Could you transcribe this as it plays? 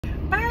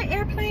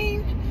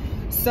airplane.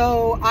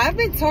 So I've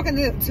been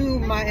talking to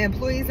my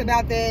employees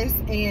about this,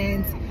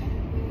 and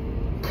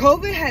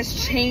COVID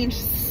has changed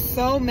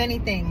so many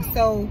things.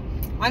 So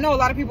I know a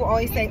lot of people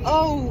always say,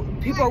 oh,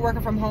 people are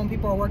working from home,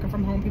 people are working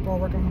from home, people are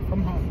working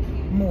from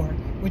home more,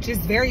 which is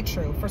very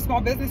true. For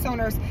small business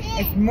owners,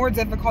 it's more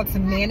difficult to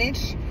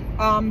manage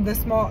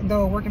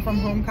the working from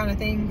home kind of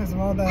thing because of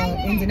all the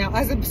ins and outs.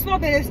 As a small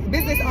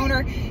business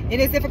owner, it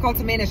is difficult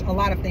to manage a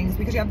lot of things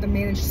because you have to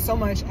manage so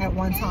much at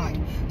one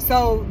time.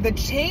 So the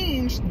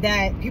change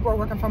that people are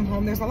working from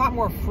home, there's a lot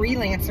more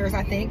freelancers,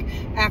 I think,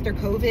 after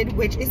COVID,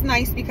 which is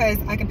nice because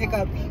I can pick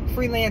up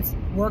freelance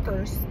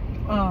workers,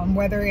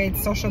 whether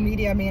it's social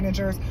media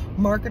managers,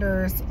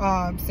 marketers,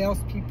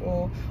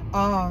 salespeople,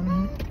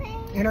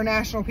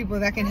 international people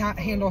that can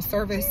handle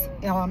service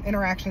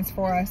interactions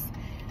for us.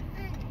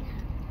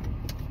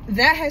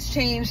 That has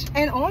changed.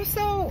 And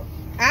also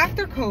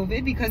after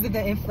COVID, because of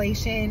the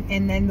inflation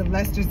and then the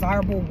less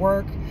desirable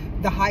work,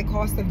 the high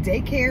cost of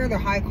daycare, the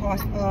high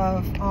cost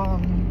of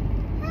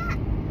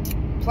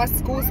plus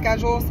school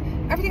schedules,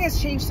 everything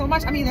has changed so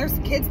much. I mean, there's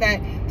kids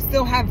that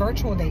still have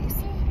virtual days.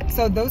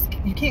 So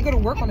you can't go to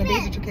work on the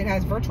days that your kid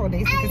has virtual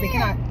days because they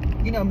cannot,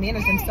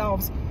 manage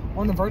themselves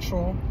on the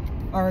virtual,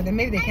 or then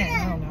maybe they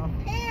can, I don't know.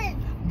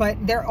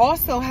 But there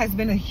also has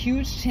been a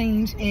huge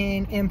change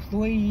in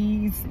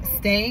employees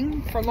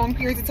staying for long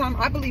periods of time.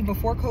 I believe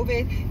before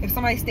COVID, if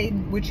somebody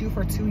stayed with you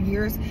for 2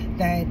 years,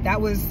 that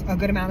was a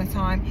good amount of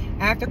time.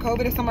 After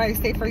COVID, if somebody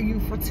stayed for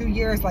you for 2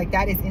 years, like,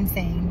 that is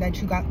insane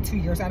that you got 2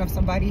 years out of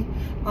somebody.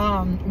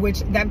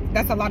 Which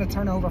that's a lot of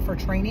turnover for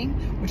training,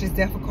 which is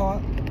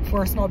difficult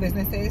for small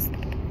businesses.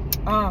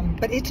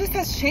 But it just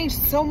has changed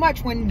so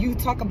much when you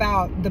talk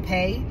about the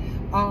pay.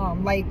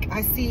 Like,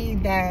 I see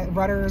that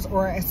Rudders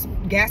or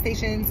gas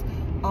stations,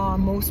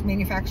 most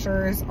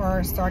manufacturers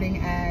are starting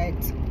at,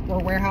 or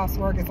warehouse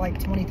work is like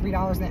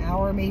 $23 an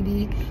hour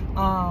maybe.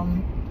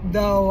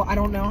 Though I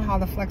don't know how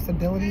the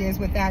flexibility is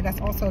with that.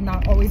 That's also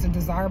not always a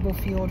desirable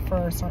field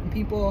for certain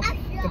people,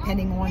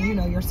 depending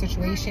on, your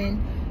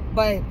situation.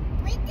 But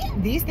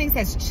these things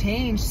has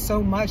changed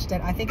so much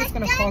that I think it's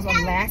going to cause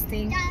a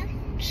lasting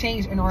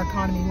change in our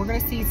economy. We're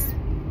going to see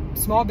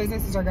small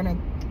businesses are going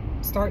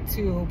to start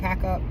to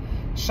pack up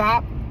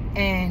shop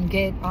and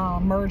get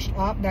merged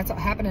up. That's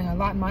happening a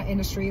lot in my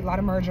industry. A lot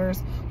of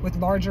mergers with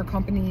larger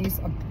companies,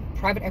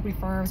 private equity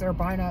firms that are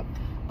buying up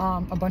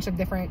a bunch of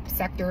different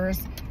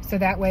sectors, so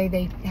that way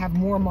they have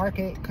more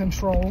market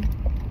control.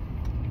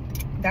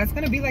 That's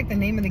going to be like the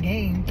name of the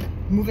game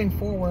moving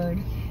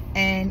forward.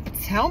 And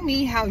tell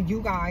me how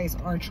you guys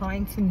are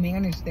trying to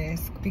manage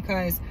this,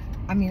 because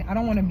I mean, I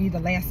don't want to be the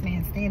last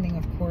man standing,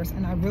 of course,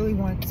 and I really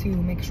want to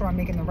make sure I'm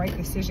making the right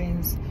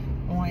decisions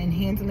on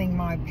handling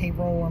my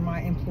payroll or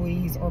my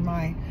employees or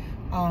my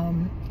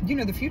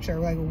the future.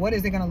 Like, what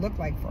is it going to look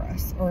like for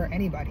us or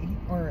anybody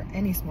or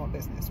any small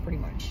business, pretty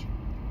much.